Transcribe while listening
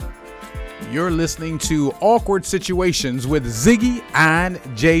You're listening to Awkward Situations with Ziggy and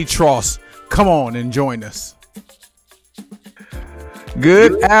Jay Tross. Come on and join us.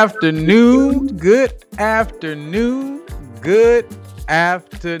 Good afternoon,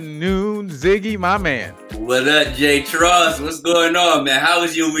 Ziggy, my man. What up, Jay Tross? What's going on, man? How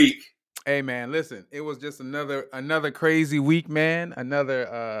was your week? Hey, man, listen, it was just another crazy week, man. I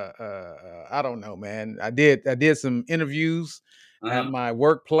don't know, man. I did some interviews at my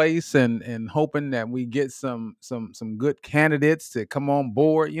workplace and hoping that we get some good candidates to come on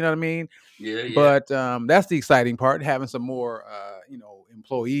board. You know what I mean? Yeah. But that's the exciting part, having some more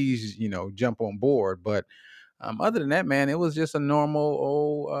employees jump on board. But other than that, man, it was just a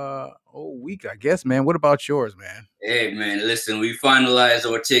normal old week, I guess, man. What about yours, man? Hey, man, listen, we finalized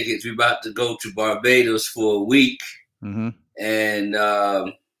our tickets. We're about to go to Barbados for a week. Mm-hmm. And,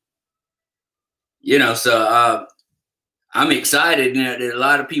 I'm excited. You know, there are a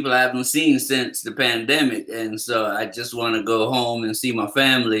lot of people I haven't seen since the pandemic. And so I just want to go home and see my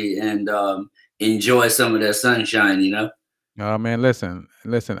family and enjoy some of that sunshine, you know? Oh man, listen.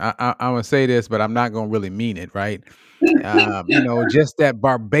 I'm gonna say this, but I'm not gonna really mean it, right? Just that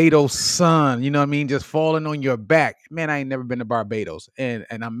Barbados sun. You know what I mean? Just falling on your back. Man, I ain't never been to Barbados, and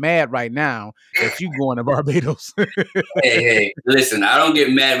I'm mad right now that you going to Barbados. Hey, listen, I don't get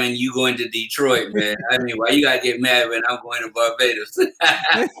mad when you go into Detroit, man. I mean, why you gotta get mad when I'm going to Barbados?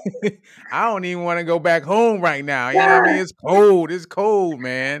 I don't even want to go back home right now. You know what I mean? It's cold. It's cold,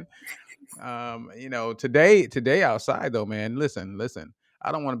 man. Today outside though, man. Listen.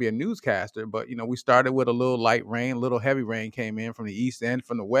 I don't want to be a newscaster, but we started with a little light rain, a little heavy rain came in from the east and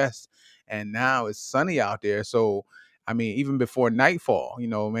from the west, and now it's sunny out there. So, I mean, even before nightfall,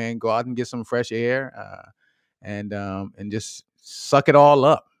 man, go out and get some fresh air, and just suck it all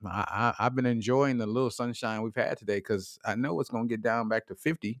up. I've been enjoying the little sunshine we've had today because I know it's gonna get down back to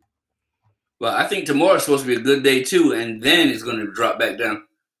 50. Well, I think tomorrow's supposed to be a good day too, and then it's going to drop back down.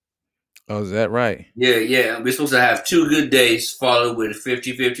 Oh, is that right? Yeah. We're supposed to have 2 good days followed with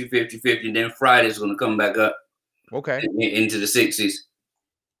 50, 50, 50, 50, and then Friday's going to come back up Okay. into the 60s.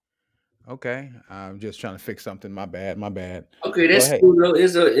 Okay. I'm just trying to fix something. My bad. Okay, Well, that's hey. cool though.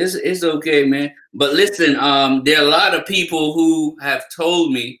 It's okay, man. But listen, there are a lot of people who have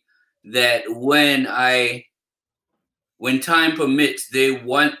told me that when time permits, they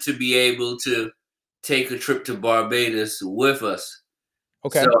want to be able to take a trip to Barbados with us. So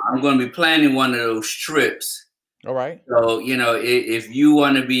Okay. I'm going to be planning one of those trips. All right. So, if you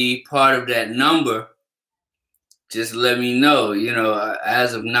want to be part of that number, just let me know.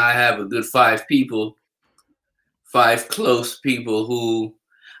 As of now, I have a good 5 close people who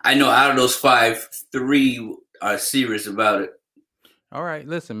I know out of those 5, 3 are serious about it. All right.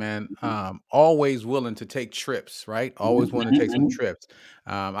 Listen, man. Always willing to take trips, right? Always willing to take some Mhm, trips.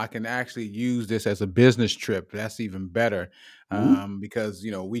 I can actually use this as a business trip. That's even better, mhm, because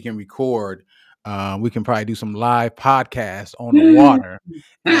we can record. We can probably do some live podcasts on the mhm. water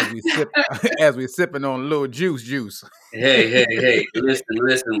as we sip as we're sipping on a little juice. Hey,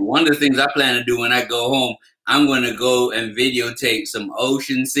 listen. One of the things I plan to do when I go home, I'm going to go and videotape some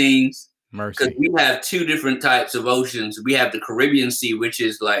ocean scenes because Mercy. we have 2 different types of oceans. We have the Caribbean Sea, which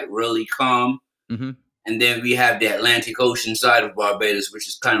is like really calm, Mm-hmm. and then we have the Atlantic Ocean side of Barbados, which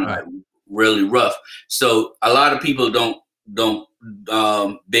is kind of Right. like really rough. So a lot of people don't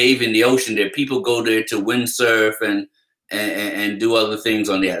bathe in the ocean there. People go there to windsurf and do other things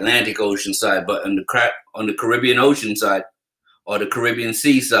on the Atlantic Ocean side, but on the Caribbean Ocean side or the Caribbean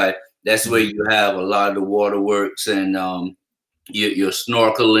Sea side, that's where Mm-hmm. you have a lot of the waterworks and your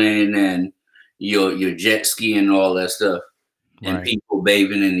snorkeling and your jet skiing and all that stuff, and Right. people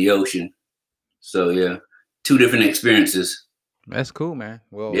bathing in the ocean. So yeah, 2 different experiences. That's cool, man.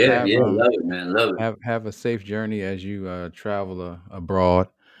 Well, Yeah, love it, man, love it. have a safe journey as you travel abroad.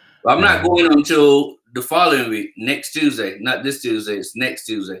 But I'm not And going until the following week, next Tuesday. Not this Tuesday, it's next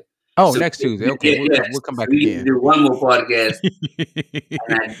Tuesday. oh, So next Tuesday. Okay, yeah, we'll yeah. come. We'll come So back we need to again. do one more podcast,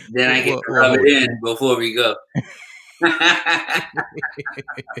 and then I get to We'll rub hold it it. in before we go.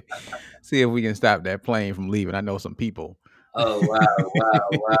 See if we can stop that plane from leaving. I know some people. Oh wow.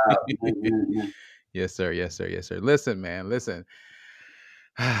 Mm. Yes, sir. Yes, sir. Yes, sir. Listen, man. Listen.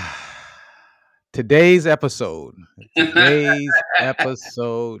 Today's episode. Today's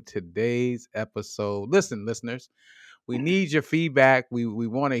episode. Listen, listeners. We need your feedback. We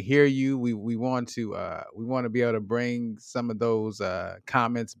want to hear you. We want to be able to bring some of those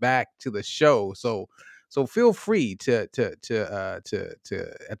comments back to the show. So feel free to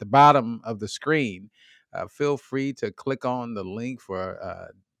at the bottom of the screen. Feel free to click on the link for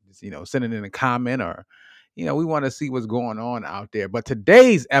sending in a comment, or we want to see what's going on out there. But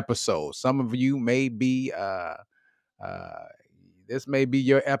today's episode, some of you may be uh this may be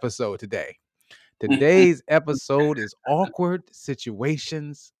your episode today. Today's episode is awkward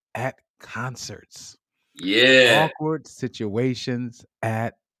situations at concerts. Yeah. Awkward situations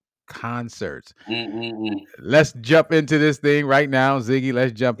at concerts. Mm-mm-mm. Let's jump into this thing right now, Ziggy.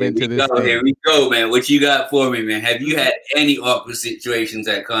 Let's jump Here into we this go. Here thing. we go, man. What you got for me, man? Have you Mm, had any awkward situations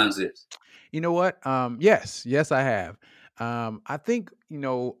at concerts? You know what? Yes, I have. I think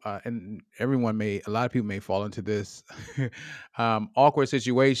and a lot of people may fall into this. Awkward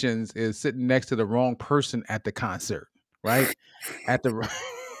situations is sitting next to the wrong person at the concert, right? At the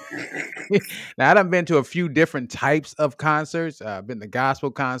Now, I've been to a few different types of concerts. I've been to gospel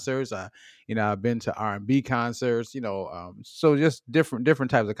concerts. I've been to R&B concerts. So just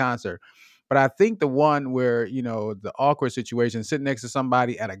different types of concert. But I think the one where the awkward situation, sitting next to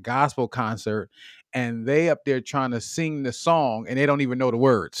somebody at a gospel concert, and they up there trying to sing the song, and they don't even know the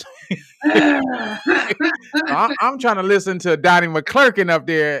words. So I'm trying to listen to Donnie McClurkin up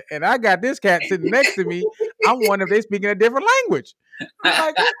there, and I got this cat sitting next to me. I'm wondering if they speaking a different language. I'm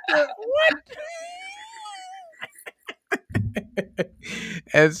like, what the what?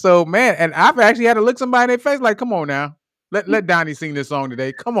 And so, man, and I've actually had to look somebody in their face, like, come on now. Let Donnie sing this song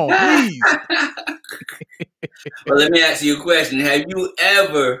today. Come on, please. Well, let me ask you a question. Have you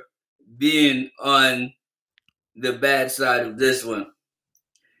ever been on the bad side of this one?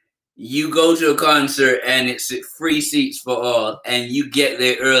 You go to a concert and it's free seats for all, and you get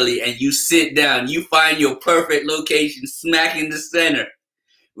there early and you sit down. You find your perfect location smack in the center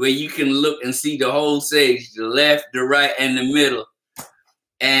where you can look and see the whole stage, the left, the right, and the middle.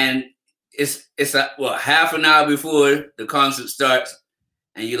 And it's half an hour before the concert starts,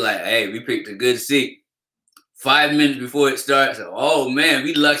 and you're like, hey, we picked a good seat. 5 minutes before it starts, oh man,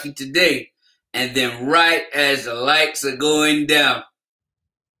 we lucky today. And then right as the lights are going down,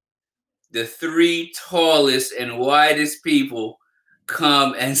 the three tallest and widest people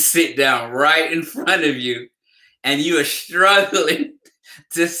come and sit down right in front of you, and you are struggling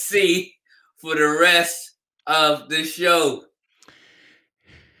to see for the rest of the show.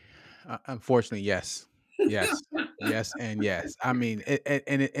 Unfortunately, yes. Yes. Yes and yes. I mean,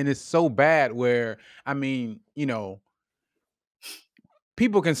 and it's so bad where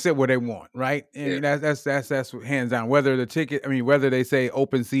people can sit where they want, right? I Yeah. mean, that's hands down. Whether whether they say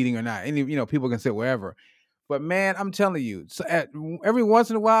open seating or not, people can sit wherever. But man, I'm telling you, so every once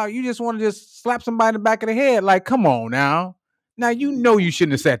in a while, you just want to just slap somebody in the back of the head. Like, come on now, you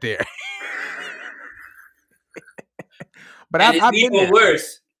shouldn't have sat there. But And I've it's I've been even there.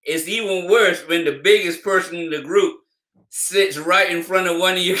 worse. It's even worse when the biggest person in the group sits right in front of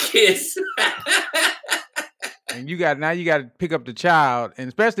one of your kids. And you got to pick up the child, and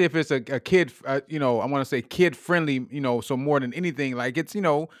especially if it's a kid, I want to say kid friendly, so more than anything, like it's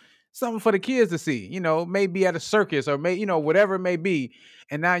something for the kids to see, maybe at a circus or whatever it may be,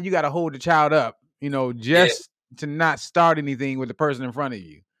 and now you got to hold the child up, Yeah. just to not start anything with the person in front of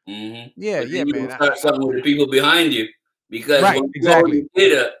you. Mm-hmm. Yeah, But then yeah, you can man. start something with the people behind you, because Right, when you hold exactly. your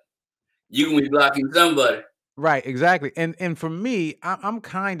kid up, you can be blocking somebody. Right, exactly. And for me, I'm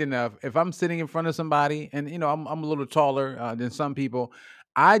kind enough if I'm sitting in front of somebody, and I'm a little taller than some people.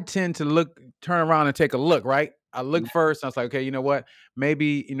 I tend to turn around and take a look. Right, I look first. I was like, okay, you know what?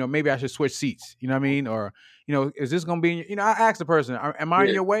 Maybe I should switch seats. You know what I mean? Or is this gonna be? I ask the person, am I in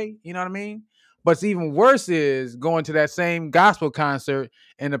Yeah. your way? You know what I mean? But it's even worse is going to that same gospel concert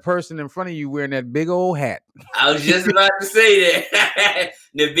and the person in front of you wearing that big old hat. I was just about to say that.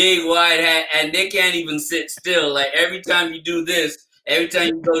 The big wide hat, and they can't even sit still. Like every time you do this, every time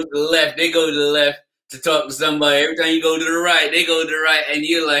you go to the left, they go to the left to talk to somebody. Every time you go to the right, they go to the right, and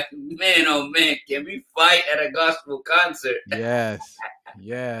you're like, man, oh man, can we fight at a gospel concert? Yes,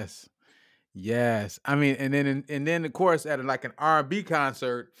 yes. Yes, I mean, and then of course at like an R&B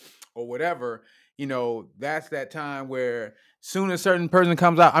concert or whatever, that's that time where soon as certain person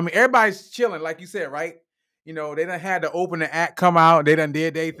comes out, I mean, everybody's chilling, like you said, right? They done had the opening act come out, they done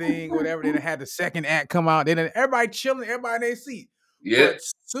did their thing, whatever. They done had the second act come out, they done everybody chilling, everybody in their seat. Yep,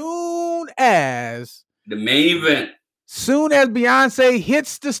 But the main event. soon as Beyonce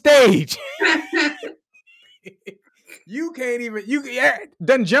hits the stage, you can't even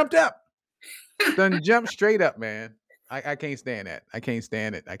done jumped up. Done jump straight up, man. I can't stand that. I can't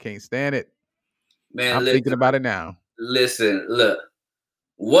stand it. I can't stand it. Man, I'm thinking about it now. look.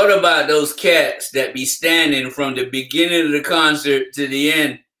 What about those cats that be standing from the beginning of the concert to the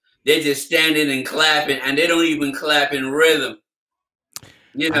end? They're just standing and clapping, and they don't even clap in rhythm. I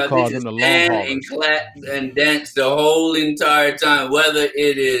They call them just the long stand and haulers. clap and dance the whole entire time, whether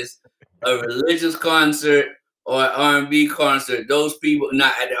it is a religious concert or an R&B concert, those people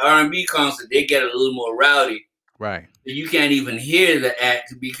not at the R&B concert, they get a little more rowdy. Right. You can't even hear the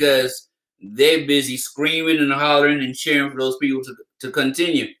act because they're busy screaming and hollering and cheering for those people to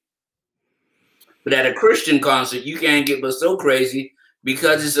continue. But at a Christian concert, you can't get but so crazy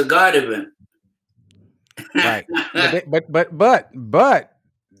because it's a God event. Right. But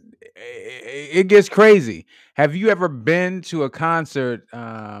it gets crazy. Have you ever been to a concert?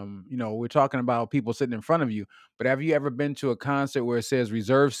 We're talking about people sitting in front of you, but have you ever been to a concert where it says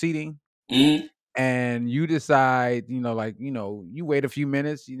reserved seating Mhm. and you decide, you wait a few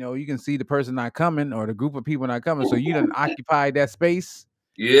minutes, you can see the person not coming or the group of people not coming, so you done occupied that space.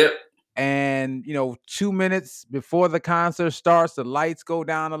 Yep. And 2 minutes before the concert starts, the lights go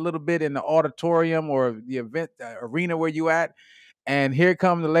down a little bit in the auditorium or the event arena where you at, and here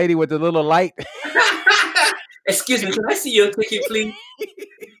come the lady with the little light. Excuse me, can I see your ticket, please?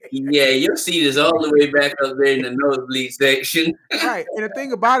 Yeah, your seat is all the way back up there in the nosebleed section. Right. And the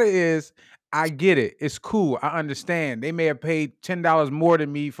thing about it is, I get it. It's cool. I understand. They may have paid $10 more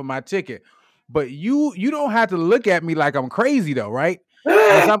than me for my ticket. But you don't have to look at me like I'm crazy though, right?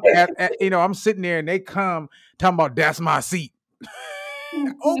 As I'm I'm sitting there and they come talking about that's my seat.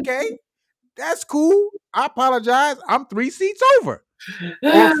 Okay, that's cool. I apologize. I'm 3 seats over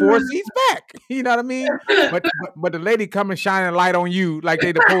or 4 seats back. You know what I mean? But the lady coming shining a light on you like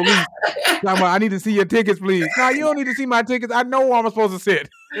they the police. Talking about, I need to see your tickets, please. No, you don't need to see my tickets. I know where I'm supposed to sit.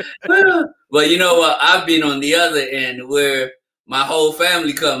 Well, you know what? I've been on the other end where my whole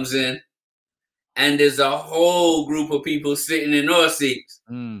family comes in and there's a whole group of people sitting in our seats.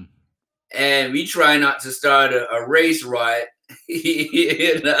 Mm, And we try not to start a race riot.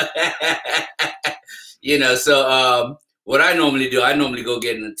 you know, so what I normally do, I normally go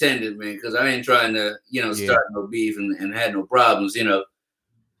get an attendant, man, because I ain't trying to, yeah, start no beef and had no problems,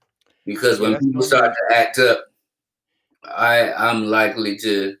 because yeah. when That's people start normally to act up, I'm likely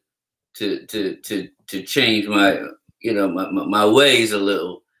to change my my ways a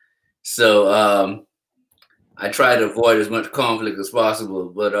little. So I try to avoid as much conflict as possible.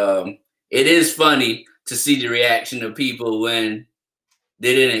 But it is funny to see the reaction of people when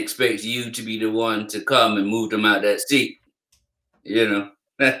they didn't expect you to be the one to come and move them out that seat. You know.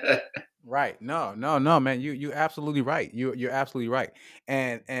 right. No, no, no, man. You absolutely right. You're absolutely right.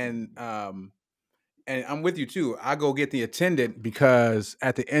 And I'm with you too. I go get the attendant because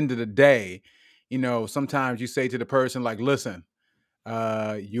at the end of the day, sometimes you say to the person like, "Listen,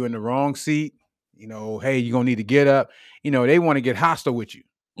 you in the wrong seat. Hey, you're gonna need to get up." They want to get hostile with you.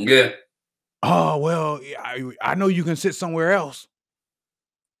 Yeah. Oh well, yeah, I know you can sit somewhere else.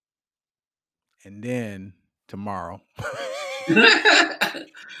 And then tomorrow.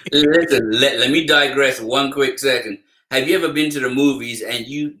 Listen, let me digress one quick second. Have you ever been to the movies and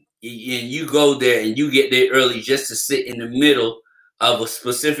you go there and you get there early just to sit in the middle of a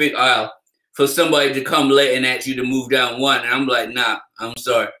specific aisle for somebody to come late and ask you to move down one? And I'm like, nah, I'm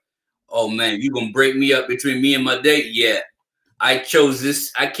sorry. Oh man, you gonna break me up between me and my date? Yeah. I chose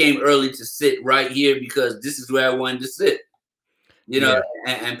this. I came early to sit right here because this is where I wanted to sit. You know,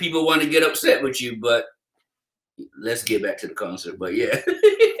 Yeah. and people want to get upset with you, but let's get back to the concert. But yeah.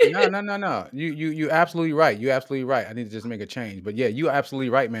 No, no, no, no. You absolutely right. You absolutely right. I need to just make a change. But yeah, you absolutely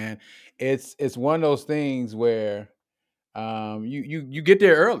right, man. It's one of those things where you get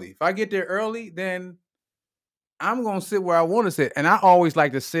there early. If I get there early, then I'm gonna sit where I want to sit. And I always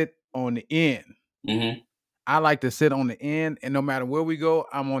like to sit on the end. hmm I like to sit on the end, and no matter where we go,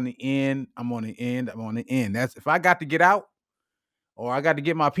 I'm on the end. I'm on the end. I'm on the end. That's if I got to get out or I got to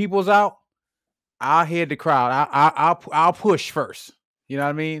get my peoples out, I'll head the crowd. I'll push first. You know what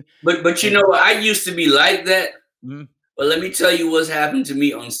I mean? But you And know what? I used to be like that. mhm, But let me tell you what's happened to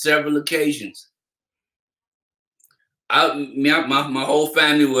me on several occasions. My whole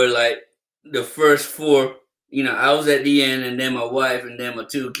family were like the first four. I was at the end, and then my wife, and then my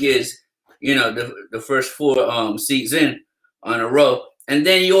two kids. The first four seats in on a row. And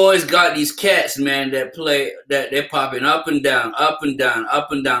then you always got these cats, man, that play that they're popping up and down, up and down,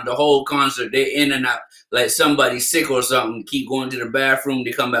 up and down the whole concert. They're in and out like somebody's sick or something. Keep going to the bathroom.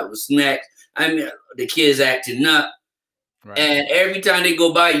 They come back with snacks. I mean, the kids acting up. right, And every time they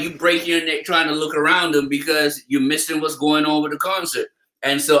go by, you break your neck trying to look around them because you're missing what's going on with the concert.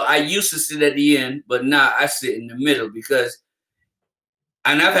 And so I used to sit at the end, but now I sit in the middle because,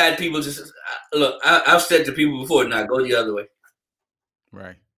 and I've had people just look. I've said to people before, "Now go the other way.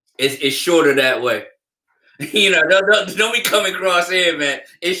 right. It's shorter that way." Don't be coming across here, man.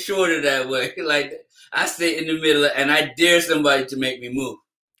 It's shorter that way. Like I sit in the middle, and I dare somebody to make me move.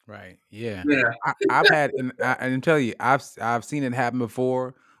 Right. Yeah. You know. I've had, and I didn't tell you, I've seen it happen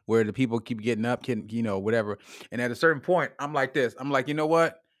before where the people keep getting up, whatever. And at a certain point, I'm like this. I'm like, you know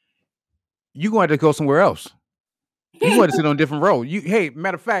what? You going to go somewhere else. You going to sit on a different row. Hey,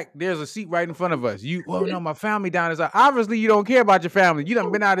 matter of fact, there's a seat right in front of us. Well, no, my family down is obviously you don't care about your family. You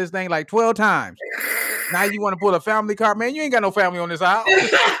done been out of this thing like 12 times. Now you want to pull a family card, man. You ain't got no family on this aisle.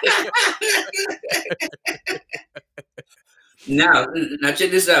 Now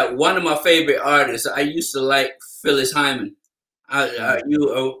check this out. One of my favorite artists. I used to like Phyllis Hyman.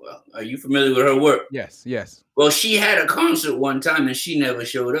 Mm. Are you familiar with her work? Yes, yes. Well, she had a concert one time and she never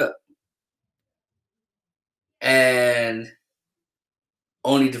showed up, and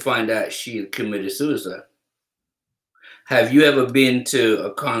only to find out she had committed suicide. Have you ever been to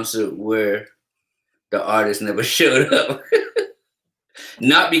a concert where the artist never showed up?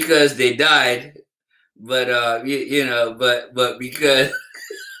 Not because they died, but but because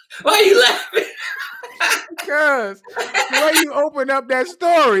why are you laughing? Because the way you opened up that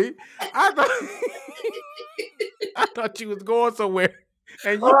story, I thought I thought you was going somewhere,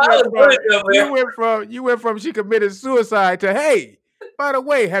 and Oh, I was going somewhere. you went from she committed suicide to, hey, by the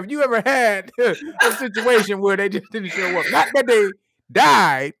way, have you ever had a situation where they just didn't show up? Not that they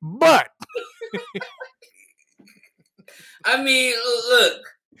died, but I mean, look,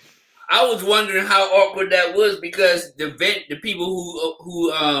 I was wondering how awkward that was because the people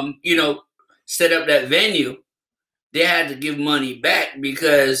who set up that venue, they had to give money back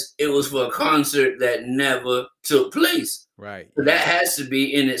because it was for a concert that never took place. right, So that yeah. has to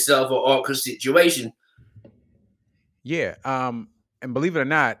be in itself an awkward situation. Yeah. And believe it or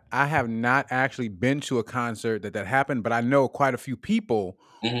not, I have not actually been to a concert that happened, but I know quite a few people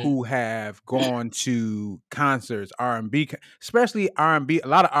Hmm. who have gone to concerts, R&B, especially R&B, a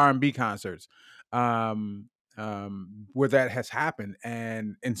lot of R&B concerts, um, where that has happened.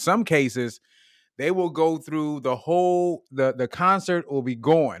 And in some cases, they will go through the concert will be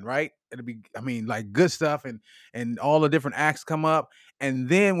going, right? It'll be, I mean, like good stuff, and all the different acts come up. And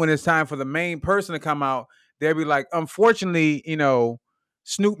then when it's time for the main person to come out, they'll be like, unfortunately,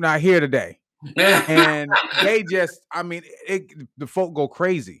 Snoop not here today. And they just, I mean, the folk go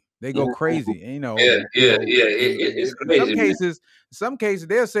crazy. They go crazy. And, Yeah, yeah, yeah. It's in crazy, man. some cases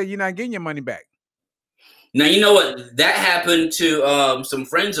they'll say you're not getting your money back. Now you know what that happened to some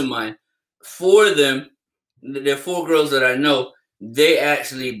friends of mine. Four of them, there are four girls that I know. They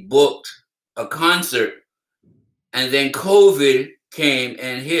actually booked a concert, and then COVID came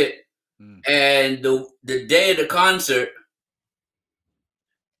and hit. Mm. And the day of the concert,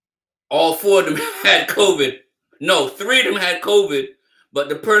 all four of them had COVID. No, three of them had COVID, but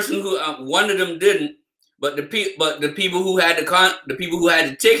the person who one of them didn't. But the people who had the people who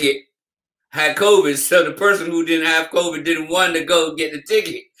had the ticket had COVID. So the person who didn't have COVID didn't want to go get the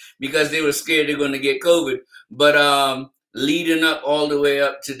ticket because they were scared they're going to get COVID. But leading up all the way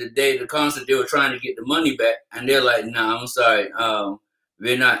up to the day of the concert, they were trying to get the money back, and they're like, "Nah, I'm sorry,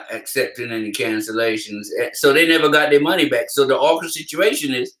 we're not accepting any cancellations." So they never got their money back. So the awkward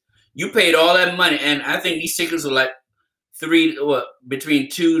situation is, you paid all that money, and I think these tickets were like between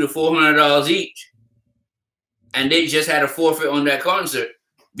 $200 to $400 each, and they just had a forfeit on that concert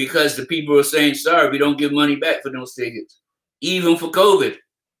because the people were saying, sorry, we don't give money back for those tickets, even for COVID.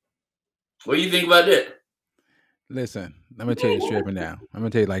 What do you think about that? Listen, let me tell you straight up and down. I'm gonna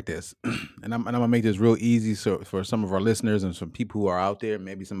tell you like this, and I'm gonna make this real easy so for some of our listeners and some people who are out there.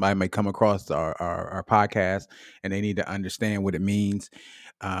 Maybe somebody may come across our podcast and they need to understand what it means.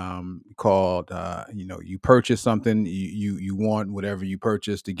 Called you purchase something, you want whatever you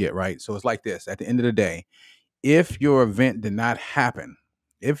purchase to get, right. So it's like this. At the end of the day, if your event did not happen,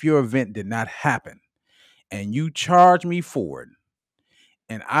 and you charge me for it,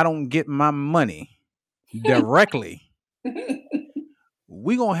 and I don't get my money directly,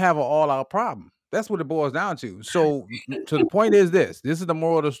 we gonna have an all out problem. That's what it boils down to. So, to the point is this. This is the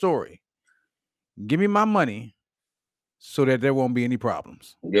moral of the story. Give me my money so that there won't be any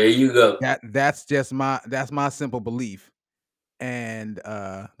problems. There you go. That's my simple belief. And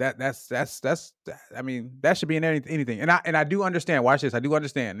I mean, that should be in anything. And I do understand. Watch this. I do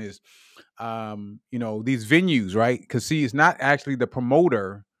understand is these venues, right? Because see, it's not actually the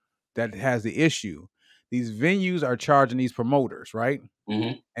promoter that has the issue. These venues are charging these promoters, right? Hmm.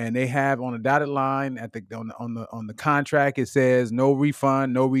 And they have on the dotted line at the on the contract, it says no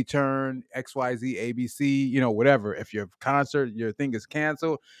refund, no return, XYZ ABC, whatever. If your concert, your thing is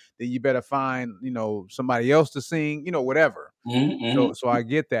canceled, then you better find somebody else to sing, whatever. Hmm. So I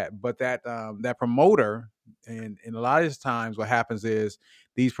get that, but that promoter, and a lot of these times what happens is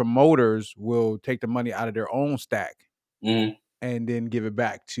these promoters will take the money out of their own stack, Hmm. and then give it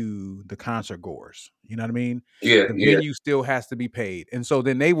back to the concert goers. You know what I mean? Yeah, The yeah. venue still has to be paid, and so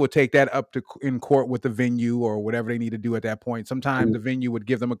then they will take that up to in court with the venue or whatever they need to do at that point. Sometimes Mm. the venue would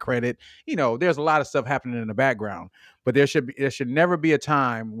give them a credit. You know, there's a lot of stuff happening in the background, but there should never be a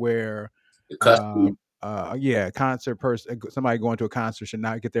time where, The uh, customer, yeah, concert person, somebody going to a concert should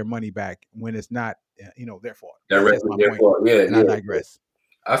not get their money back when it's not, their fault. That's just directly my their point, fault. Yeah, and I yeah. digress.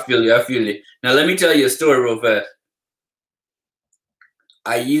 I feel you. I feel you. Now let me tell you a story real fast.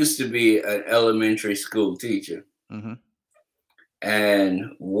 I used to be an elementary school teacher, Hmm.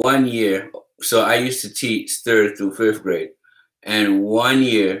 and one year, so I used to teach third through fifth grade, and one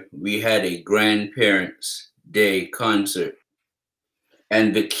year we had a grandparents' day concert,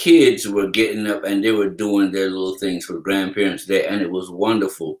 and the kids were getting up and they were doing their little things for grandparents' day, and it was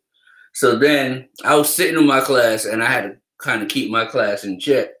wonderful. So then I was sitting in my class, and I had to kind of keep my class in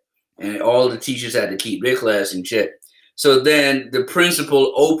check, and all the teachers had to keep their class in check. So then the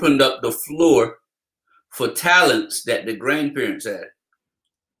principal opened up the floor for talents that the grandparents had.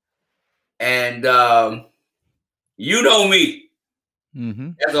 And you know me.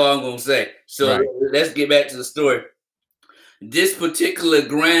 Hmm. That's all I'm gonna say. So Right. let's get back to the story. This particular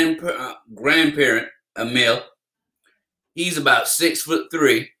grandparent, a male, he's about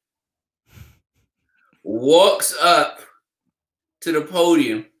 6'3", walks up to the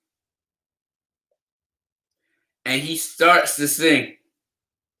podium and he starts to sing.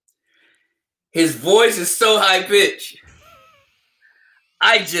 His voice is so high pitched,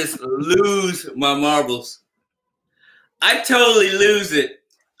 I just lose my marbles. I totally lose it.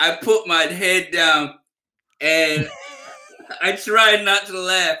 I put my head down and I tried not to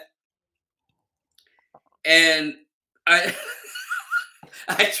laugh. And I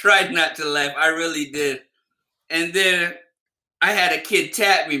I tried not to laugh. I really did. And then I had a kid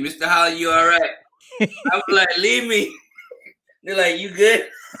tap me, Mr. Holly, you all right? I was like, leave me. They're like, you good?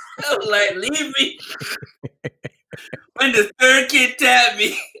 I was like, leave me. When the third kid tapped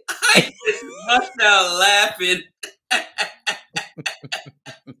me, I just bust out laughing.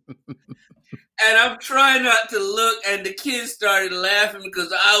 And I'm trying not to look, and the kids started laughing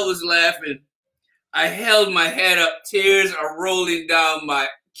because I was laughing. I held my head up, tears are rolling down my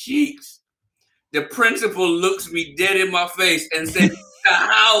cheeks. The principal looks me dead in my face and said, Mr.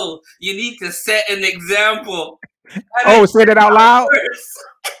 Howell, you need to set an example. And it Oh, said it out got loud. worse.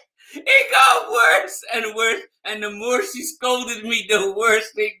 It got worse and worse. And the more she scolded me, the worse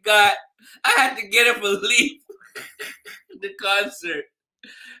it got. I had to get up and leave the concert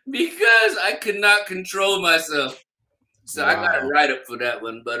because I could not control myself. So I got a Wow. write up for that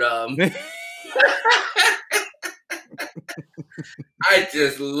one. But I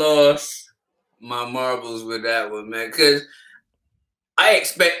just lost my marbles with that one, man. Because I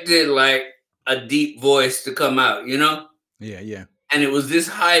expected like a deep voice to come out, you know? Yeah, yeah. And it was this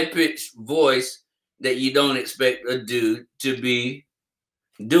high pitched voice that you don't expect a dude to be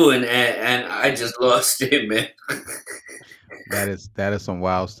doing. And I just lost it, man. That is some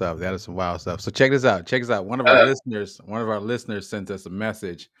wild stuff. That is some wild stuff. So check this out. Check this out. Uh, One of our listeners sent us a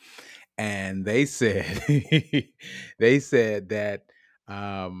message, and they said they said that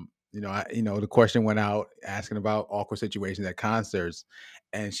the question went out asking about awkward situations at concerts,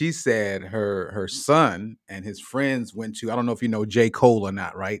 and she said her son and his friends went to, I don't know if you know J. Cole or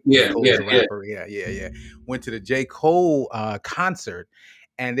not, right? J. yeah, Cole yeah, is a yeah. rapper. Yeah, yeah, yeah. Went to the J. Cole concert,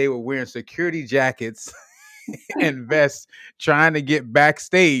 and they were wearing security jackets and vests trying to get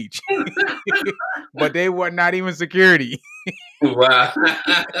backstage, but they were not even security. Wow.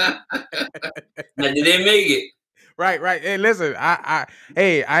 Now, did they make it? Right, right. Hey, listen,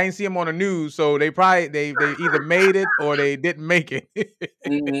 hey, I ain't see them on the news, so they probably they either made it or they didn't make it.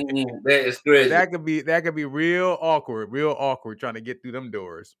 Mm-mm-mm. That is But crazy. that could be real awkward trying to get through them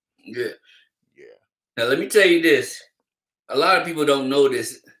doors. Yeah. Yeah. Now, let me tell you this. A lot of people don't know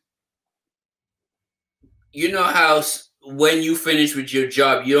this. You know how when you finish with your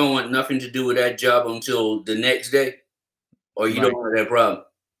job, you don't want nothing to do with that job until the next day, or you don't Right. want that problem.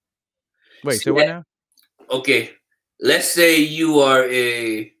 Wait, See so what that? now? Okay. Let's say you are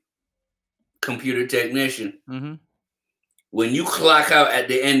a computer technician. Hmm. When you clock out at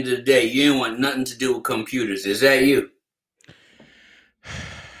the end of the day, you don't want nothing to do with computers. Is that you?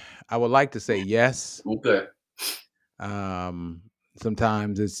 I would like to say yes. Okay. Um,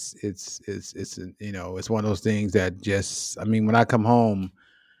 Sometimes it's one of those things that just, I mean, when I come home,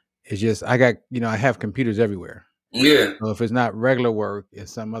 it's just I got, I have computers everywhere. Yeah. So if it's not regular work,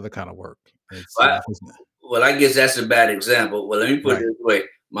 it's some other kind of work. It's, Well, if it's not, well, I guess that's a bad example. Well, let me put it right, this way: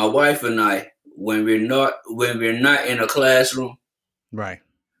 my wife and I, when we're not in a classroom, right.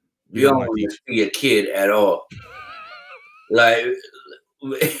 we You don't don't want to want to teach. see a kid at all. Like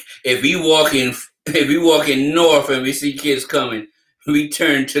if we walking north and we see kids coming, we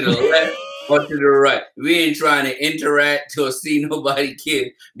turn to the left or to the right. We ain't trying to interact or see nobody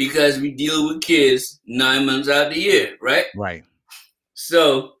kid because we deal with kids 9 months out of the year, right? Right.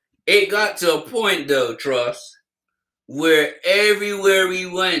 So it got to a point though, Trust, where everywhere we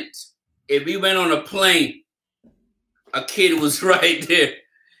went, if we went on a plane, a kid was right there.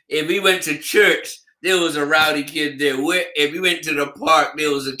 If we went to church, there was a rowdy kid there. If we went to the park,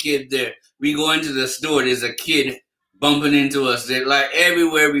 there was a kid there. We go into the store, there's a kid bumping into us. There, like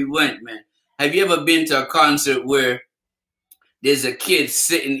everywhere we went, man. Have you ever been to a concert where there's a kid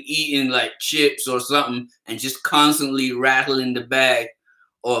sitting eating like chips or something and just constantly rattling the bag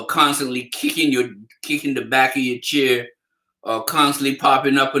or constantly kicking the back of your chair or constantly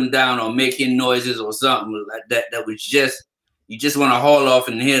popping up and down or making noises or something like that that was just you just want to haul off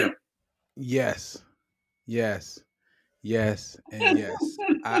and hit him. Yes. Yes. Yes. And yes.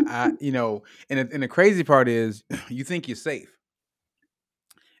 And the crazy part is you think you're safe.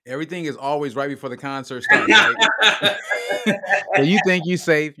 Everything is always right before the concert starts, right? So you think you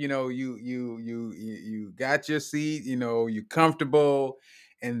safe, you got your seat, you comfortable,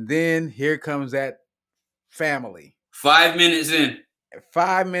 and then here comes that family. 5 minutes in.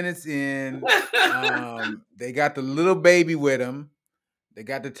 5 minutes in, they got the little baby with them, they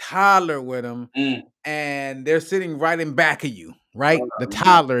got the toddler with them, Mm. and they're sitting right in back of you, right? The Oh, man.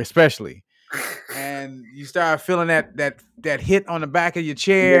 toddler especially. And you start feeling that hit on the back of your Yeah,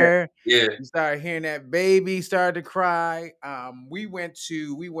 chair. yeah. You start hearing that baby start to cry. We went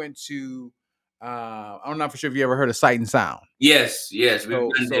to I'm not for sure if you ever heard of Sight and Sound. Yes, yes. We've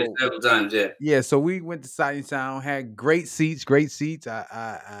So been there so several times, yeah. yeah, so we went to Sight and Sound, had great seats, great seats.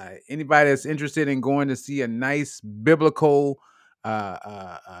 Anybody that's interested in going to see a nice biblical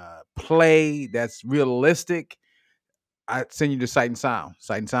play that's realistic, I send you to Sight and Sound.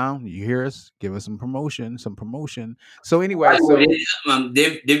 Sight and Sound, you hear us? Give us some promotion, some promotion. So anyway, Hollywood, so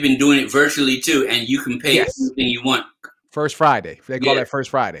they've been doing it virtually too, and you can pay yes, anything you want. First Friday. They call Yeah, that First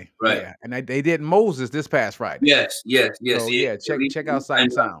Friday. right. Yeah, and they did Moses this past Friday. Yes, yes, yes. So Yeah, yeah, check out Sight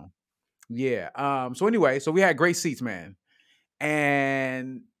and Sound. Yeah. So anyway, so we had great seats, man.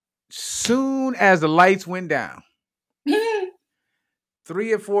 And soon as the lights went down,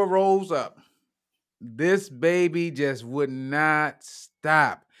 3 or 4 rows up, this baby just would not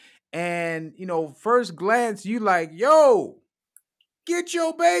stop. And first glance, you like, yo, get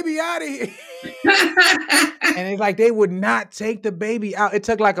your baby out of here. And it's like they would not take the baby out. It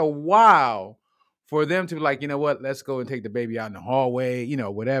took like a while for them to be like, you know what, let's go and take the baby out in the hallway,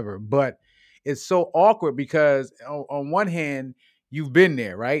 whatever. But it's so awkward because on one hand, you've been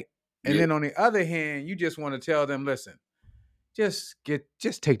there, right? And Yeah, then on the other hand, you just want to tell them, listen, just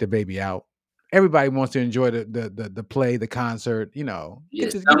take the baby out. Everybody wants to enjoy the play, the concert, yeah.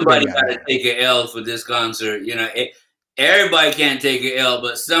 get the Somebody baby out of got to here. take an L for this concert. Everybody can't take an L,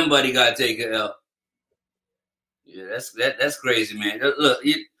 but somebody got to take an L. Yeah, that's crazy, man. Look,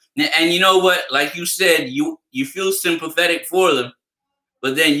 and you know what? Like you said, you feel sympathetic for them,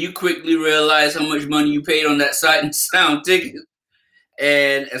 but then you quickly realize how much money you paid on that Sight and Sound ticket,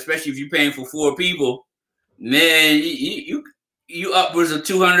 and especially if you're paying for 4 people, man, you upwards of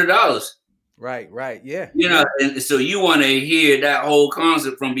 $200. Right, right. Yeah, yeah. And so you want to hear that whole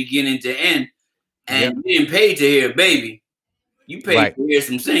concert from beginning to end, and Yep. you didn't pay to hear "Baby." You paid Right. to hear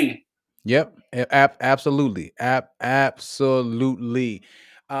some singing. Yep, absolutely, absolutely.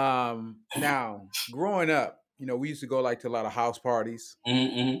 Now, growing up, we used to go like to a lot of house parties,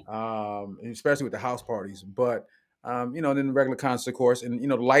 Mm-hmm. and especially with the house parties. But then the regular concert, of course, and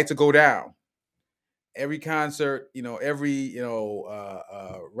the lights will go down. Every concert, every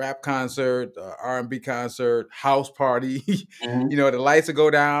rap concert, R&B concert, house party, Mm-hmm. the lights will go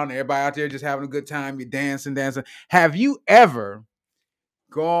down. Everybody out there just having a good time. You're dancing, dancing. Have you ever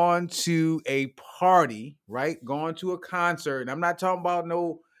gone to a party, right? Gone to a concert, and I'm not talking about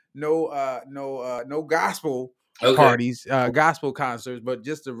no gospel Okay. parties, gospel concerts, but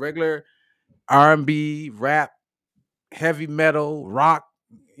just a regular R&B, rap, heavy metal, rock,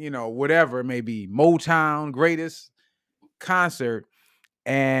 whatever it may be, Motown, greatest concert,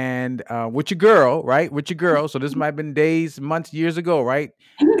 and with your girl, right? With your girl. So this might have been days, months, years ago, right?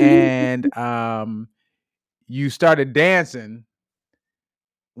 And you started dancing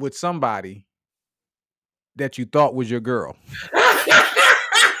with somebody that you thought was your girl.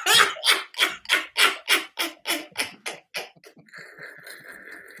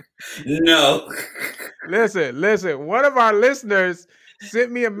 No. Listen. One of our listeners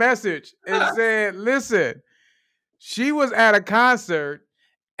sent me a message and said, listen, she was at a concert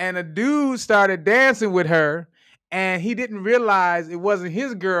and a dude started dancing with her. and he didn't realize it wasn't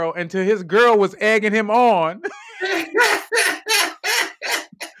his girl until his girl was egging him on.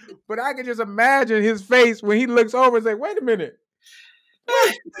 But I can just imagine his face when he looks over and say, "Wait a minute,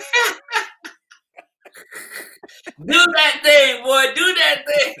 what?" Do that thing, boy. Do that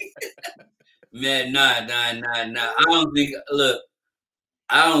thing. Man, nah. I don't think. Look,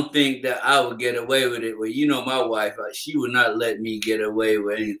 I don't think that I would get away with it. Well, you know, my wife, she would not let me get away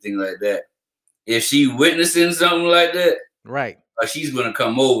with anything like that. If she witnessing something like that, Right. she's gonna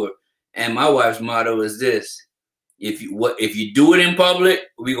come over. And my wife's motto is this: if you do it in public,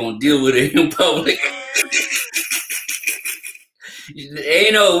 we're gonna deal with it in public.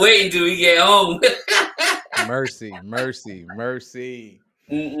 Ain't no waiting till we get home. Mercy, mercy, mercy.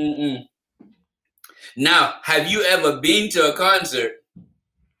 Mm-mm-mm. Now, have you ever been to a concert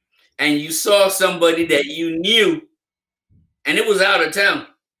and you saw somebody that you knew and it was out of town,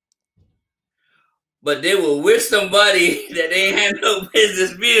 but they were with somebody that they ain't had no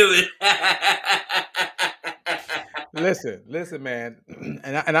business being with? Listen, man,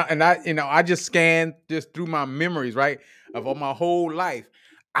 I just scanned just through my memories, right, of all my whole life.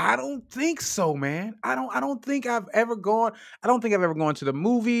 I don't think so, man. I don't think I've ever gone. I don't think I've ever gone to the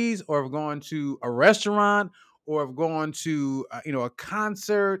movies, or have gone to a restaurant, or have gone to a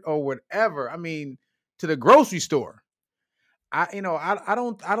concert or whatever. I mean, to the grocery store. I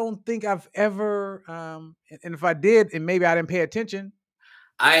don't think I've ever. And if I did, and maybe I didn't pay attention.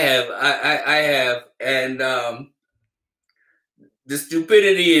 I have, I have, and the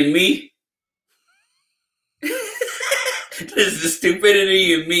stupidity in me, the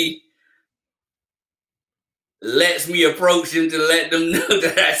stupidity in me lets me approach them to let them know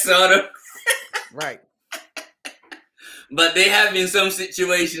that I saw them. Right. But they have been some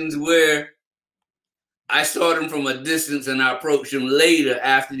situations where I saw them from a distance and I approached them later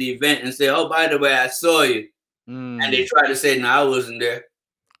after the event and said, "Oh, by the way, I saw you." And they Mm, tried to say, "No, I wasn't there."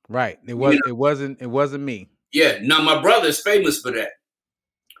 right. You know, It wasn't me. yeah. Now my brother's famous for that.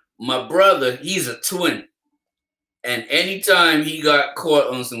 My brother, he's a twin. And anytime he got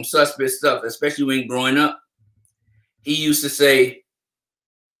caught on some suspect stuff, especially when growing up, he used to say,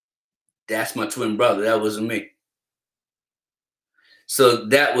 "That's my twin brother. That wasn't me." So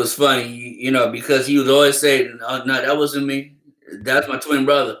that was funny, because he would always say, "Oh, no, that wasn't me. That's my twin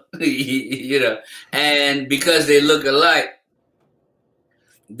brother." And because they look alike,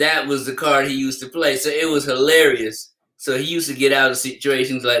 that was the card he used to play. So it was hilarious. So he used to get out of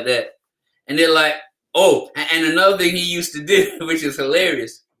situations like that. And they're like, oh, and another thing he used to do, which is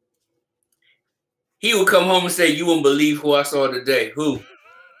hilarious, he would come home and say, "You won't believe who I saw today." Who?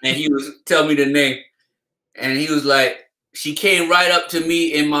 And he was tell me the name. And he was like, "She came right up to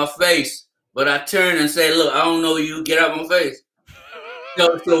me in my face, but I turned and said, 'Look, I don't know you. Get out my face.'"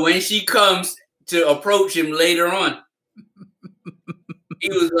 So when she comes to approach him later on, he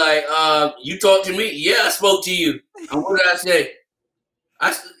was like, "You talked to me? Yeah, I spoke to you. And what did I say?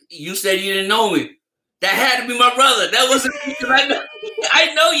 You said you didn't know me. That had to be my brother. That wasn't me because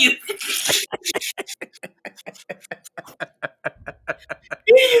I know you."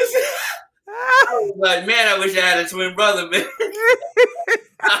 I was like, man, I wish I had a twin brother, man.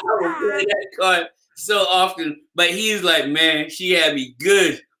 I would play that card so often. But he's like, man, she had me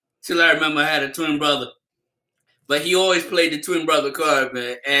good till I remember I had a twin brother. But he always played the twin brother card,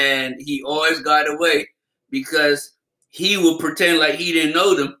 man. And he always got away because he would pretend like he didn't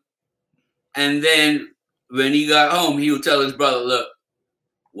know them. And then when he got home, he would tell his brother, "Look,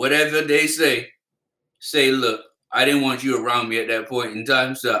 whatever they say, look, I didn't want you around me at that point in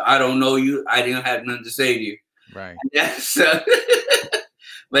time. So I don't know you. I didn't have nothing to say to you." Right. So,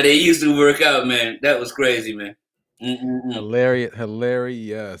 but it used to work out, man. That was crazy, man. Mm-mm-mm. Hilarious,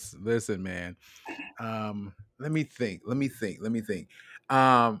 hilarious. Listen, man. Let me think. Let me think.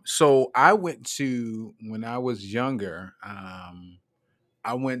 So I went to when I was younger.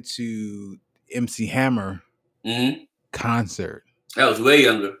 I went to MC Hammer Mm-hmm. concert. That was way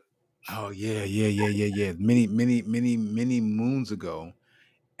younger. Oh yeah. Many moons ago,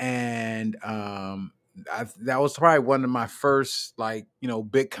 and that was probably one of my first, like,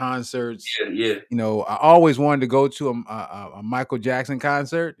 big concerts. Yeah, yeah, I always wanted to go to a Michael Jackson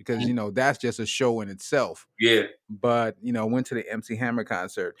concert because mhm, that's just a show in itself. yeah. But went to the MC Hammer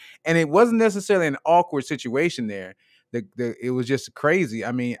concert, and it wasn't necessarily an awkward situation there. It was just crazy.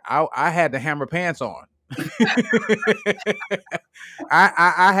 I mean, I had the Hammer pants on.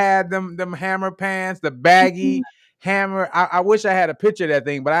 I had them Hammer pants, the baggy Hammer. I wish I had a picture of that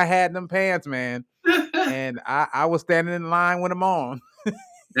thing, but I had them pants, man, Now and I was standing in line with them on.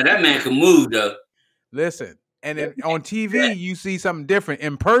 that man can move though. Listen, and That then on man, TV you see something different.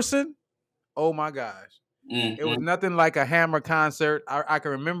 In person, oh my gosh. It was Mm-hmm. nothing like a Hammer concert. I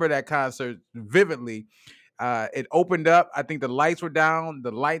can remember that concert vividly. It opened up. I think the lights were down.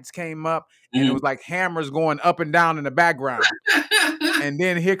 The lights came up, and it Mm-hmm. was like hammers going up and down in the background. And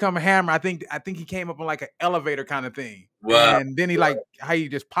then here come Hammer. I think he came up on like an elevator kind of thing. Wow. And then he like how he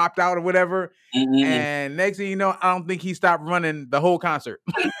just popped out or whatever. Mm-hmm. And next thing you know, I don't think he stopped running the whole concert.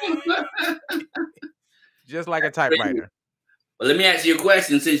 Just like a typewriter. Well, let me ask you a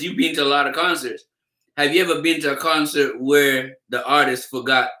question. Since you've been to a lot of concerts, have you ever been to a concert where the artist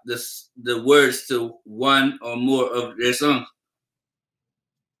forgot the words to one or more of their songs,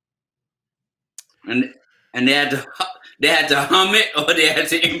 and they had to hum it, or they had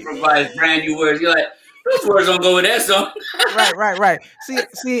to improvise brand new words? You're like, those words don't go with that song. Right.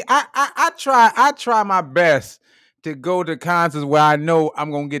 See, I try my best to go to concerts where I know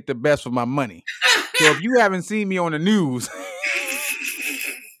I'm gonna get the best for my money. So if you haven't seen me on the news,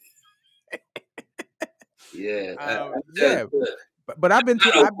 Yeah, yeah, the but I've been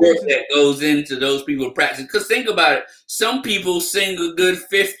to kind of I've been work to that goes into those people practicing. Because think about it, some people sing a good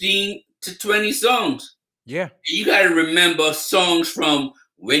 15 to 20 songs. yeah, You got to remember songs from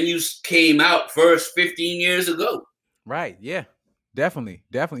when you came out first 15 years ago. right, yeah, definitely,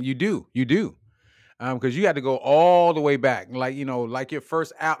 you do. Because you had to go all the way back, like like your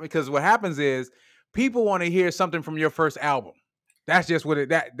first album. Because what happens is people want to hear something from your first album. That's just what it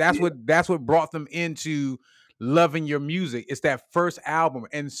that Yeah. that's what brought them into loving your music. It's that first album,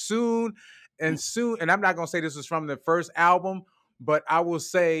 and I'm not gonna say this was from the first album, but I will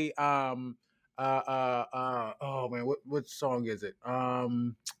say, oh man, what song is it?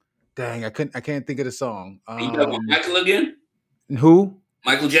 Dang, I can't think of the song. You talking about Michael again? Who?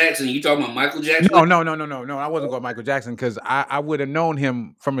 Michael Jackson. You talking about Michael Jackson? No. I wasn't going Michael Jackson because I would have known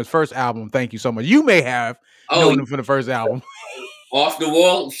him from his first album. Thank you so much. You may have Oh, known him from the first album. Off the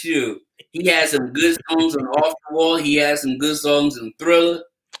Wall. Shoot, he had some good songs on Off the Wall. He had some good songs in Thriller.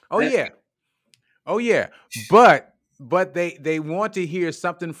 Oh yeah, oh yeah. But they want to hear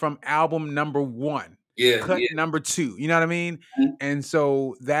something from album number one, Yeah, cut yeah. number two. You know what I mean? And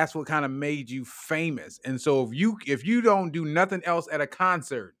so that's what kind of made you famous. And so if you don't do nothing else at a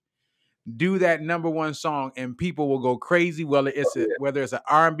concert, do that number one song and people will go crazy, whether it's an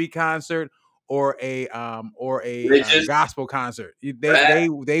R&B concert or a Religious, gospel concert. they rap. they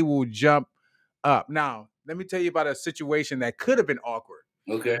they will jump up. Now let me tell you about a situation that could have been awkward.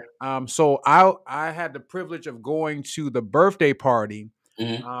 Okay. So I had the privilege of going to the birthday party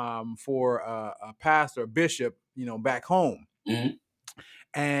Mm-hmm. for a pastor, a bishop, back home. Mm-hmm.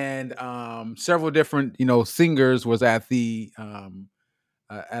 And several different singers was at the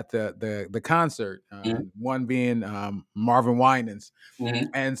concert. Mm-hmm. One being Marvin Winans. Mm-hmm.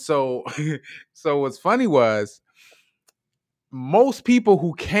 And so so what's funny was most people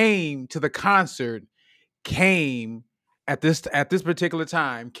who came to the concert came at this particular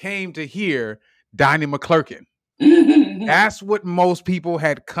time came to hear Donnie McClurkin. That's what most people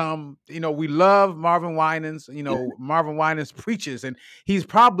had come. We love Marvin Winans. Marvin Winans preaches, and he's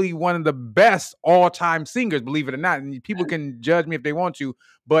probably one of the best all-time singers, believe it or not. And people can judge me if they want to,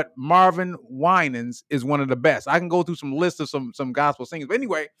 but Marvin Winans is one of the best. I can go through some lists of some gospel singers. But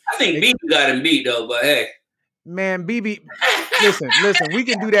anyway, I think BB got him beat though, but hey. man, BB, listen, we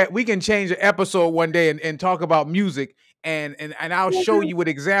can do that. We can change the episode one day and talk about music and I'll show you with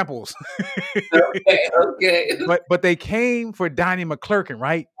examples. Okay, okay. but they came for Donnie McClurkin,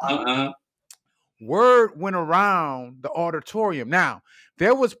 right? Uh-uh. Word went around the auditorium. Now,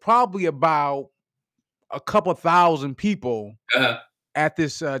 there was probably about a couple thousand people Uh-huh. at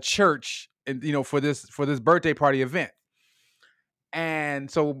this church, and for this birthday party event.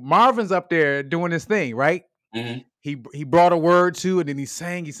 And so Marvin's up there doing his thing, right? Mm-hmm. He brought a word to, and then he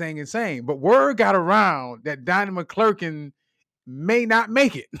sang. But word got around that Donnie McClurkin may not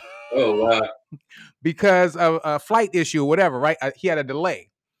make it Oh wow. because of a flight issue or whatever, right? He had a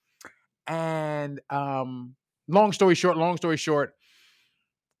delay. And long story short,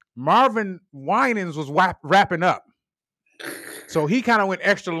 Marvin Winans was wrapping up. So he kind of went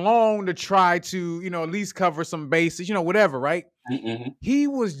extra long to try to, at least cover some bases, whatever, right? Mm-hmm. He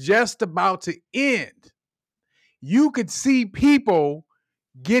was just about to end. You could see people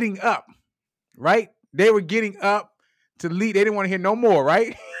getting up, right? They were getting up to leave. They didn't want to hear no more,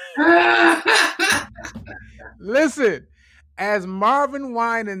 right? Listen, as Marvin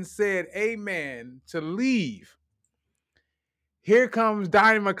Winans said amen to leave, here comes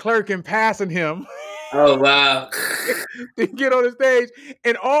Donnie McClurkin passing him Oh wow. to get on the stage,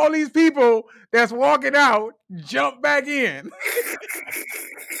 and all these people that's walking out jump back in.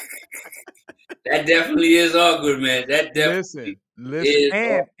 That definitely is awkward, man. That definitely Listen, is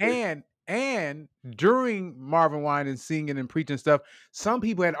and awkward. and And during Marvin Winans singing and preaching stuff, some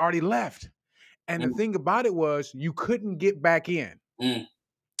people had already left. And the Mm, thing about it was you couldn't get back in. mm,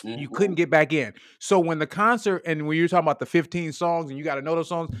 You mm, couldn't get back in. So when the concert, and when you're talking about the 15 songs and you got to know those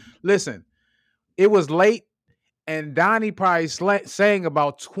songs, listen, it was late and Donnie probably sang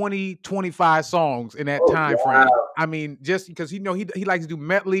about 20, 25 songs in that oh time frame. wow. I mean, just because he likes to do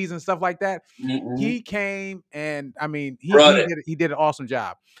medleys and stuff like that. Mm-hmm. He came and I mean Brought it. he did an awesome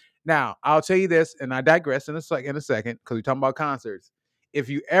job. Now I'll tell you this, and I digress in a second because we're talking about concerts. If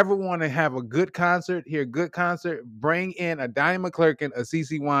you ever want to have a good concert, hear a good concert, bring in a Donnie McClurkin, a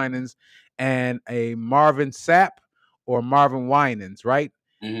CC Winans, and a Marvin Sapp or Marvin Winans, right?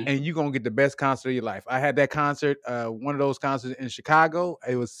 Mm-hmm. And you're gonna get the best concert of your life. I had that concert, one of those concerts in Chicago.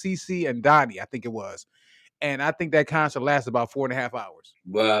 It was CC and Donnie, I think it was. And I think that concert lasted about 4.5 hours.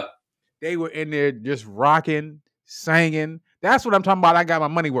 Wow. They were in there just rocking, singing. That's what I'm talking about. I got my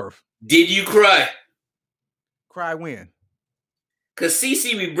money worth. Did you cry? Cry when? Cause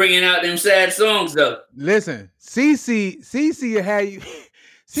CC be bringing out them sad songs though. Listen, CC will have you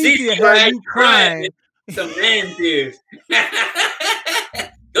CC CC will will have have you you crying, man. crying. Some man tears.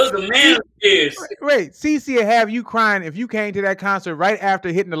 Those are man C- tears. Wait, CC will have you crying if you came to that concert right after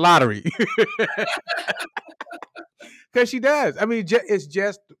hitting the lottery. Because she does. I mean, it's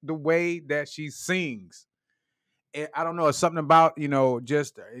just the way that she sings. I don't know. It's something about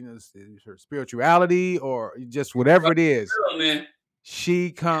just it's her spirituality or just whatever it is. Oh, man. She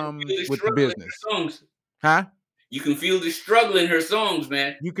Feel comes the with the struggle in business, her songs. huh? You can feel the struggle in her songs,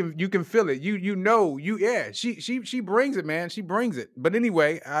 man. You can feel it. Yeah. She brings it, man. She brings it. But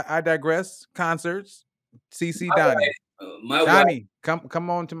anyway, I digress. Concerts, CC My Donnie, my wife, Donnie, come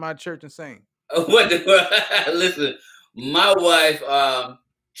on to my church and sing. what the, listen, my wife,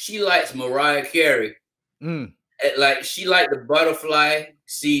 she likes Mariah Carey. Mm, Like she liked the Butterfly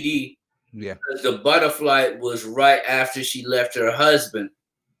CD yeah. because the Butterfly was right after she left her husband,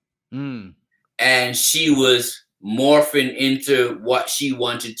 Mm, and she was morphing into what she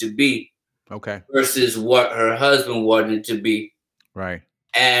wanted to be okay. versus what her husband wanted to be. Right.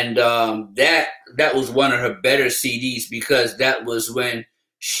 And that was one of her better CDs because that was when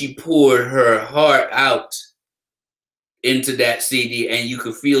she poured her heart out into that CD, and you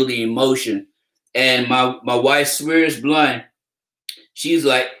could feel the emotion. And my wife swears blind. She's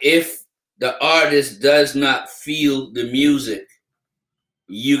like, if the artist does not feel the music,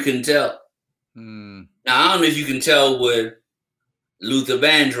 you can tell. Mm, Now I don't know if you can tell with Luther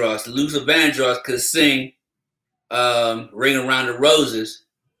Vandross. Luther Vandross could sing "Ring Around the Roses,"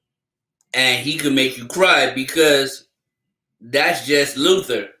 and he could make you cry because that's just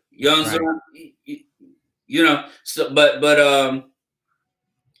Luther. You know what I'm right. saying? You know. So, but uh,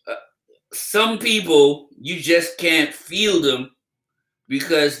 some people you just can't feel them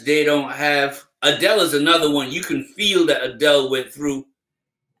because they don't have. Adele is another one. You can feel that Adele went through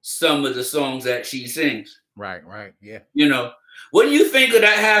some of the songs that she sings. Right. Right. Yeah. You know. What do you think of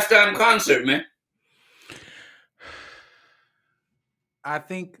that halftime concert, man? I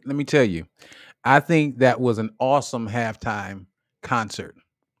think. Let me tell you. I think that was an awesome concert,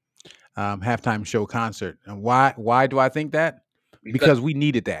 halftime show concert. And why? Why do I think that? Because Because we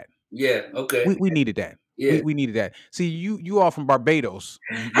needed that. yeah, okay, We needed that. yeah. We needed that. See, you all from Barbados.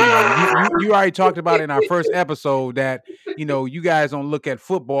 You already talked about in our first episode that you guys don't look at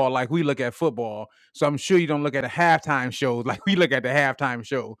football like we look at football. So I'm sure you don't look at the halftime shows like we look at the halftime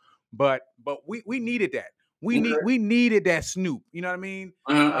show. But we needed that. Okay. We needed that Snoop. You know what I mean?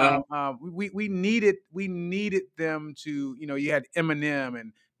 We needed them to you had Eminem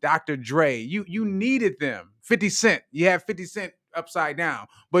and Dr. Dre. You needed them. 50 Cent. You have 50 Cent upside down,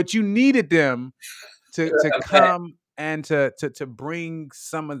 but you needed them to come and to bring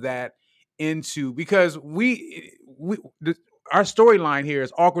some of that into because our storyline here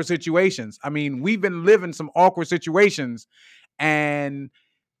is awkward situations. I mean, we've been living some awkward situations, and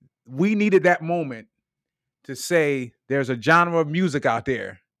we needed that moment to say there's a genre of music out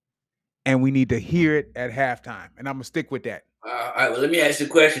there, and we need to hear it at halftime. And I'm gonna stick with that. All right, well, let me ask you a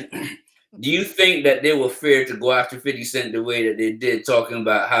question. Do you think that they were fair to go after 50 Cent the way that they did, talking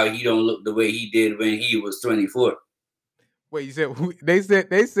about how he don't look the way he did when he was 24? Wait, you said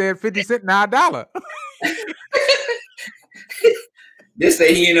they said 50 Cent now $1. They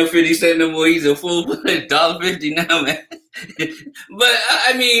say he ain't no 50 Cent no more. He's a full $1.50 now, man. But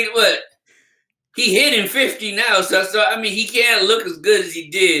I mean, what? He hitting 50 now, so I mean, he can't look as good as he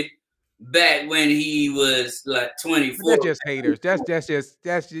did back when he was like But 24. that's just haters. That's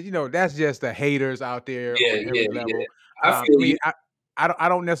just the haters out there Yeah, on yeah, every yeah. level. I I feel mean, you. I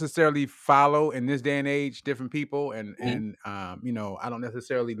don't necessarily follow in this day and age different people, Mm-hmm. I don't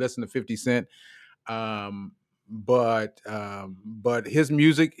necessarily listen to 50 Cent. Um, but his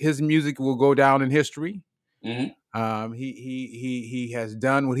music will go down in history. Mm-hmm. He has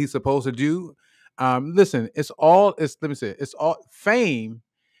done what he's supposed to do. Listen, it's let me say it's all fame.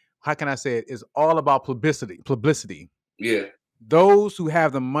 How can I say it? It's all about publicity. Yeah. Those who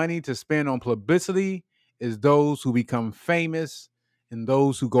have the money to spend on publicity is those who become famous and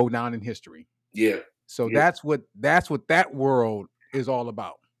those who go down in history. Yeah. So Yeah. that's what that world is all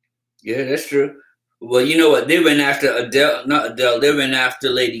about. Yeah, that's true. Well, you know what? They went after Adele, not Adele. They went after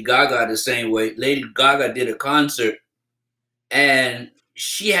Lady Gaga the same way. Lady Gaga did a concert, and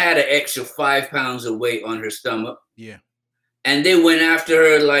she had an extra 5 pounds of weight on her stomach, Yeah. and they went after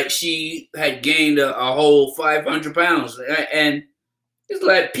her like she had gained a whole 500 pounds. And it's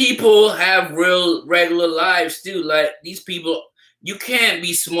like people have real regular lives too. Like these people, you can't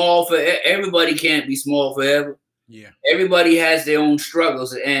be small for everybody. Can't be small forever. Yeah. Everybody has their own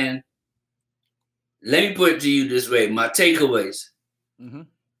struggles, and let me put it to you this way: my takeaways. Mm-hmm.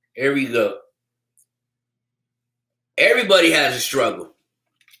 Here we go. Everybody has a struggle,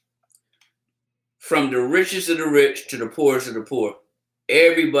 from the richest of the rich to the poorest of the poor.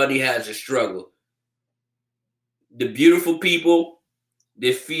 Everybody has a struggle. The beautiful people,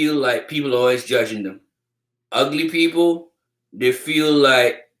 they feel like people are always judging them. Ugly people, they feel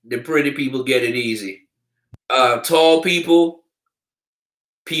like the pretty people get it easy. Tall people,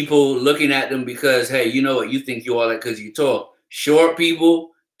 people looking at them because, hey, you know what, you think you all that because you're tall. Short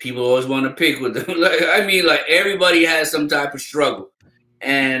people always want to pick with them. Like, I mean, like everybody has some type of struggle,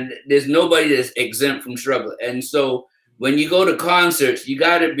 and there's nobody that's exempt from struggle. And so when you go to concerts, you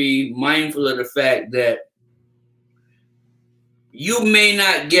got to be mindful of the fact that you may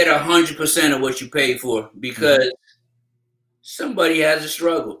not get 100% of what you pay for Mm-hmm. because somebody has a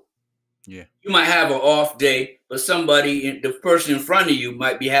struggle. Yeah. You might have an off day, but the person in front of you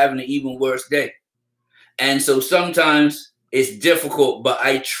might be having an even worse day. And so sometimes it's difficult, but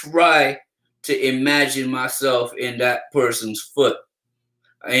I try to imagine myself in that person's foot,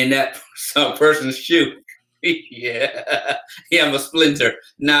 in that person's shoe. Yeah, yeah, I'm a splinter.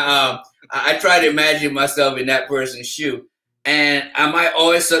 Now, I try to imagine myself in that person's shoe. And am I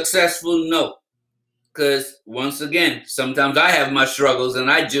always successful? No. Because once again, sometimes I have my struggles and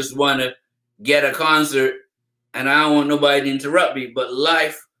I just want to get a concert and I don't want nobody to interrupt me. But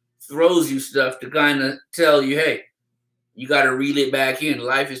life throws you stuff to kind of tell you, hey, you got to reel it back in.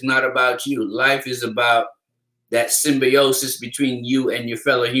 Life is not about you. Life is about that symbiosis between you and your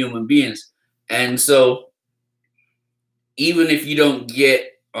fellow human beings. And so, even if you don't get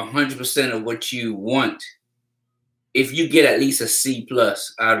 100% of what you want, if you get at least a C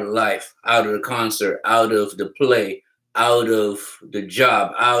plus out of life, out of the concert, out of the play, out of the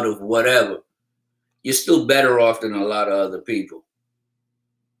job, out of whatever, you're still better off than a lot of other people.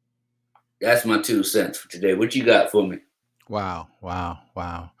 That's my 2 cents for today. What you got for me? Wow. Wow.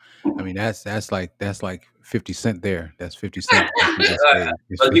 Wow. I mean, that's like 50 Cent there. That's 50 Cent. What you just gave.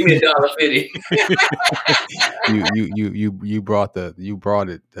 Well, give me $1.50. You brought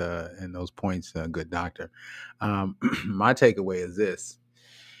it in those points, good doctor. My takeaway is this: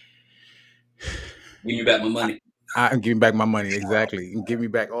 Give me back my money. I'm giving back my money exactly. Give me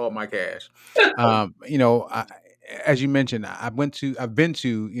back all my cash. As you mentioned, I've been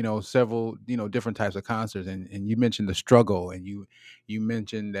to several different types of concerts, and you mentioned the struggle, and you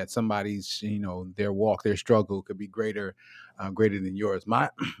mentioned that somebody's their walk, their struggle could be greater than yours. My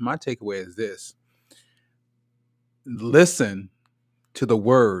takeaway is this: listen to the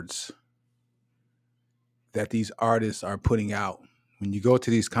words that these artists are putting out. When you go to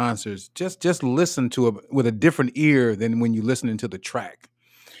these concerts, just listen to it with a different ear than when you're listening to the track,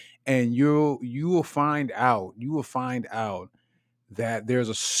 and you will find out that there's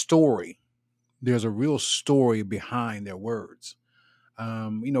a story. There's a real story behind their words.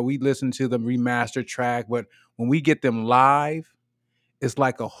 We listen to them remastered track, but when we get them live, it's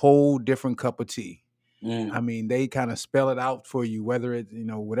like a whole different cup of tea. Mm, I mean, they kind of spell it out for you, whether it's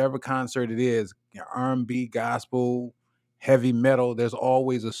whatever concert it is, R&B, gospel, heavy metal. There's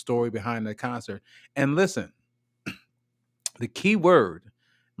always a story behind the concert. And listen, the key word,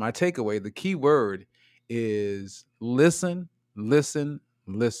 my takeaway, the key word is listen, listen,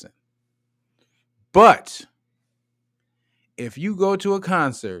 listen. But if you go to a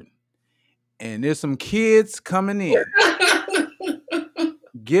concert and there's some kids coming in,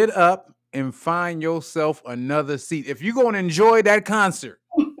 get up and find yourself another seat. If you're going to enjoy that concert,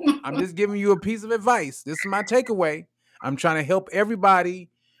 I'm just giving you a piece of advice. This is my takeaway. I'm trying to help everybody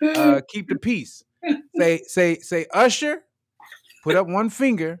keep the peace. Say, Usher, Put up one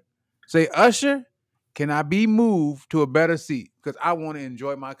finger. Say, Usher, can I be moved to a better seat? Because I want to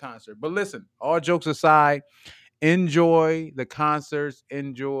enjoy my concert. But listen, all jokes aside, enjoy the concerts,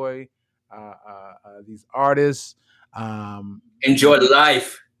 enjoy these artists. Um, Enjoy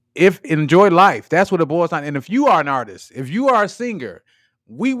life. if enjoy life, that's what it boils down. And if you are an artist, if you are a singer,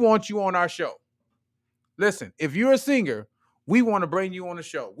 we want you on our show. Listen, if you're a singer, we want to bring you on the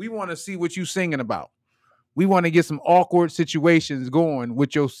show. We want to see what you're singing about. We want to get some awkward situations going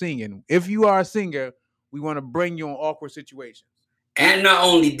with your singing. If you are a singer, we want to bring you on awkward situations. And not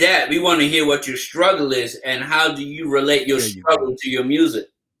only that, we want to hear what your struggle is and how do you relate your There you go. struggle to your music.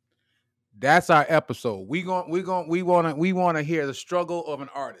 That's our episode. We want to hear the struggle of an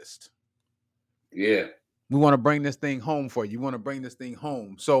artist. Yeah. We want to bring this thing home for you. We want to bring this thing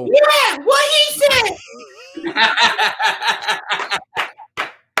home. So Yeah, what he said.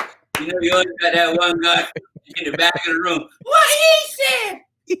 You always got that one guy in the back of the room. What he said.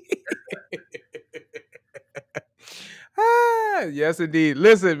 Yes, indeed.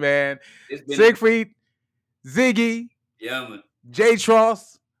 Listen, man. Siegfried, Ziggy, yeah, man. J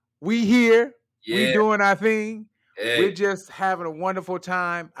Tross, we here. Yeah. We doing our thing. Hey. We're just having a wonderful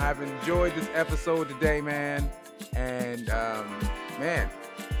time. I've enjoyed this episode today, man. And man,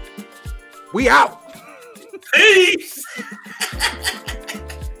 we out. Peace.